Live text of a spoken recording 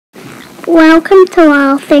Welcome to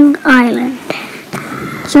Wildthing Island.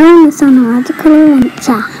 Join us on a radical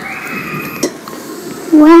adventure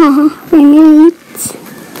where we meet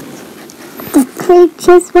the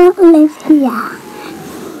creatures that live here.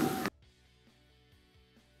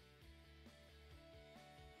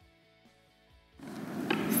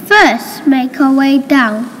 First, make our way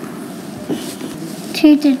down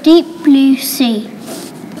to the deep blue sea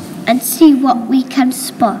and see what we can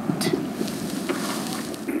spot.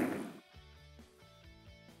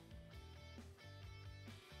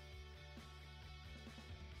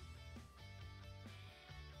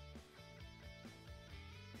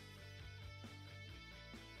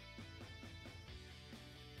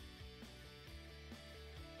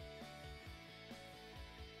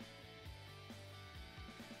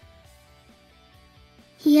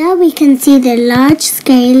 Here we can see the large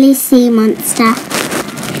scaly sea monster.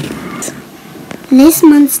 This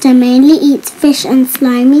monster mainly eats fish and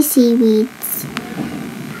slimy seaweeds.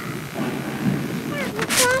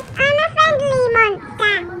 I'm a friendly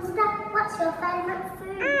monster. What's your favourite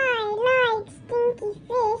food? I like stinky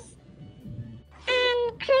fish and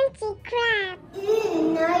crunchy crab.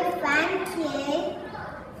 No, thank you.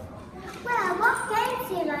 Well, what games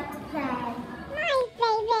do you like to play? My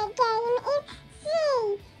favourite game is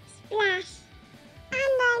Sea Splash,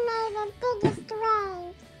 and I made the biggest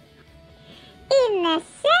wave in the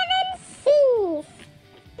 7 seas.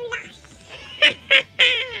 Splash!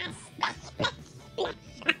 Splash, splash, splash.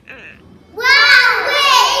 Wow,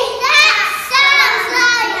 that sounds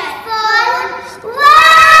like fun!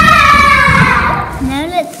 Wow! Now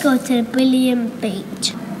let's go to the Brilliant Beach,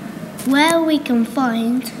 where we can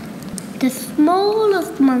find the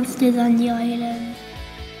smallest monsters on the island.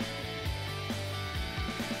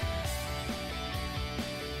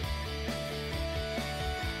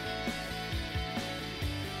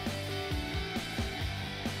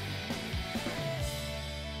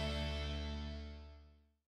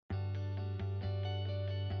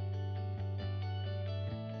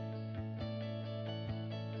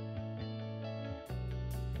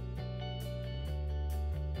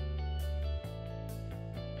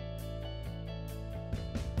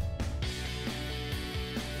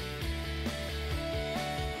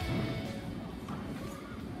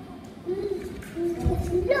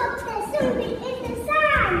 Look, there's something in the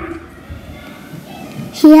sand.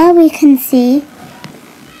 Here we can see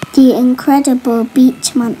the incredible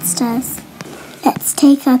beach monsters. Let's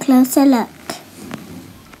take a closer look.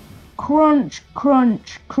 Crunch,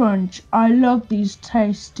 crunch, crunch. I love these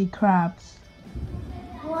tasty crabs.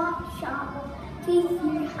 What sharp teeth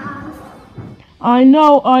you have? I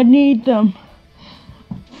know I need them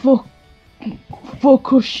for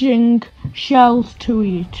crushing shells to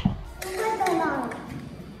eat.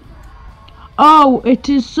 Oh, it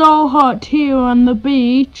is so hot here on the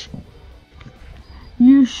beach.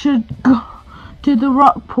 You should go to the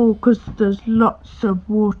rock pool because there's lots of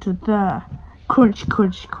water there. Crunch,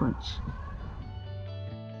 crunch, crunch.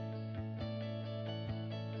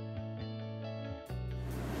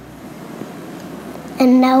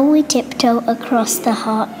 And now we tiptoe across the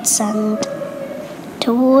hard sand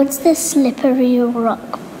towards the slippery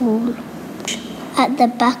rock pool at the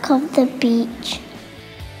back of the beach.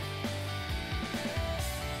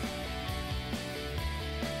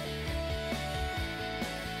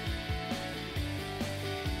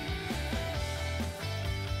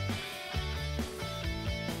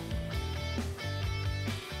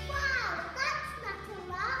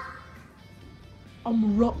 I'm a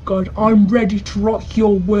rock god. I'm ready to rock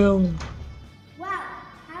your world. Wow,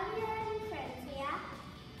 have you any friends here?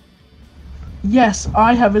 Yes,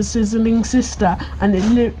 I have a sizzling sister, and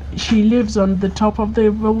she lives on the top of the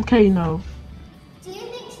volcano. Do you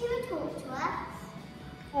think she would talk to us?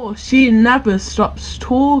 Oh, she never stops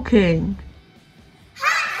talking.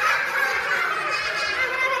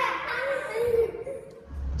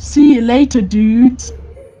 See you later, dudes.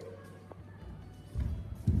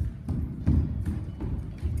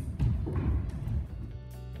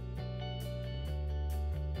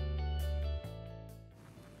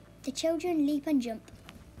 The children leap and jump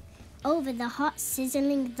over the hot,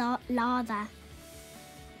 sizzling lava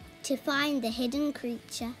to find the hidden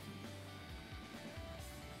creature.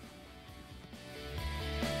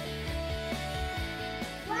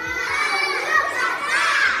 Wow, look at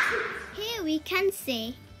that! Here we can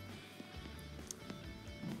see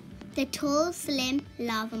the tall, slim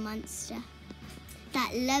lava monster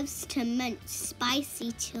that loves to munch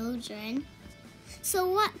spicy children. So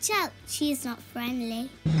watch out, she's not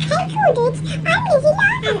friendly. Hi, Cool Dudes. I'm Lizzie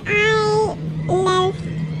and I love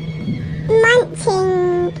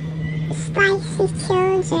munching spicy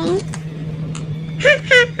children. Ha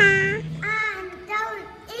ha ha.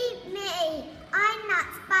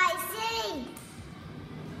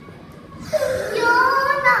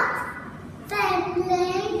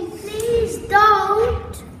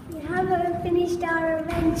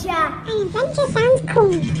 An adventure sounds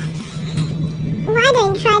cool. Why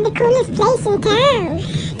don't you try the coolest place in town?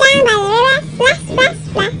 Down by the river, splash, splash,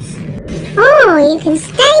 splash. Or you can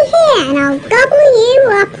stay here and I'll gobble you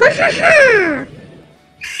up. Ha ha ha!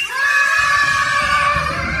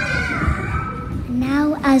 Now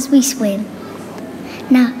as we swim,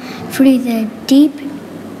 now through the deep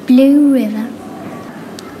blue river,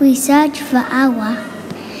 we search for our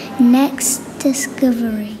next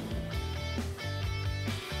discovery.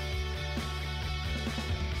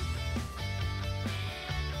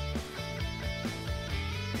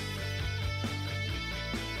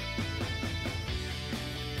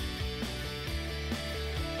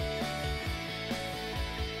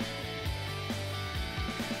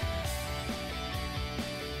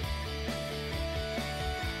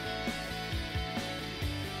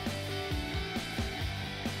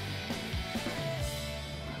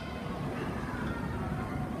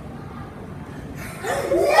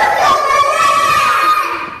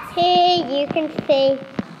 Here you can see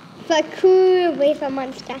the cool river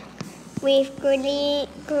monster with green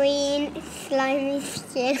slimy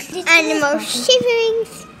skin and the most shivering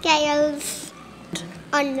scales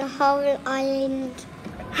on the whole island.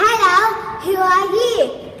 Hello, who are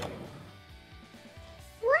you?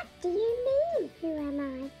 What do you mean, who am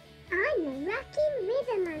I? I'm the Rocking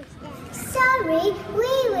River Monster. Sorry,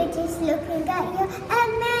 we were just looking at your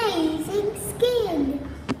amazing skin.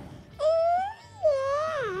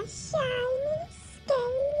 Yeah, shiny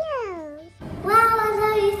scales. Wow, are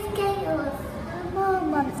those scales? More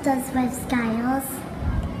monsters with scales.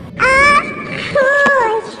 Of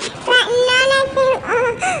course, but none of them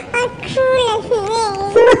are cool as me.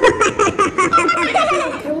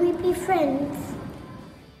 Can we be friends?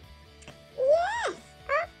 Yes,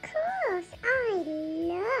 of course. I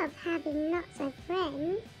love having lots of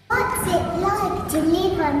friends. What's it like to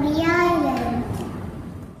live on the island?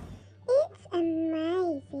 It's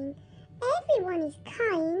amazing. Everyone is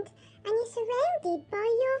kind and you're surrounded by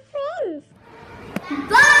your friends.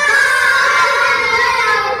 Bye!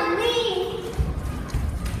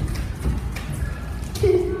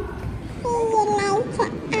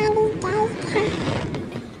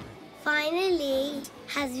 Finally,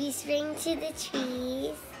 as we swing to the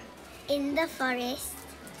trees in the forest,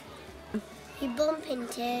 we bump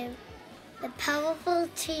into the powerful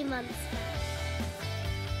tree monster.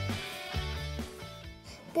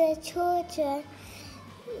 The children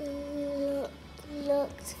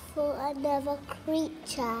looked for another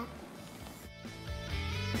creature.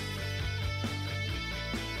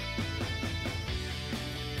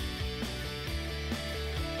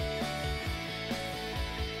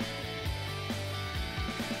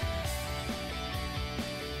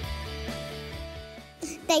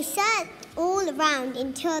 They searched all around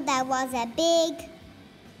until there was a big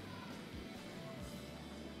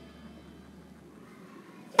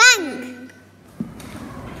bang!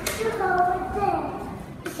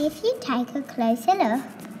 If you take a closer look,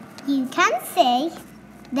 you can see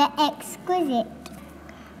the exquisite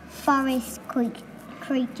forest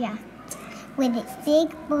creature with its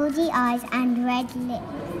big bulgy eyes and red lips.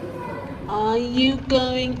 Are you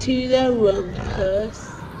going to the rumpus?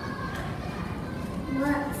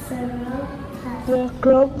 What's a rumpus? The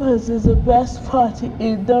rumpus is the best party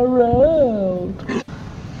in the world.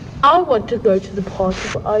 I want to go to the party,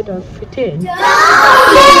 but I don't fit in.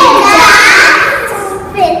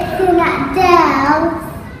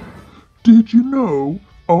 Did you know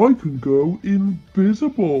I can go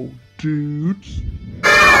invisible, dudes?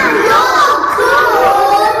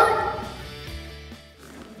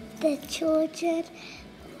 The children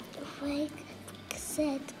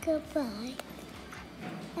said goodbye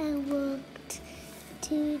and walked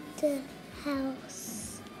to the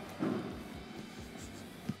house.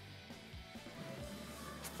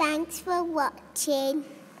 Thanks for watching.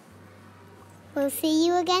 We'll see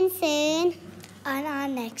you again soon on our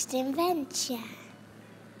next adventure.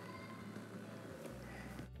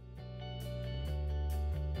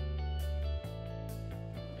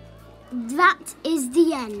 That is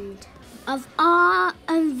the end of our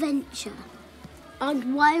adventure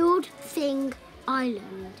on Wild Thing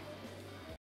Island.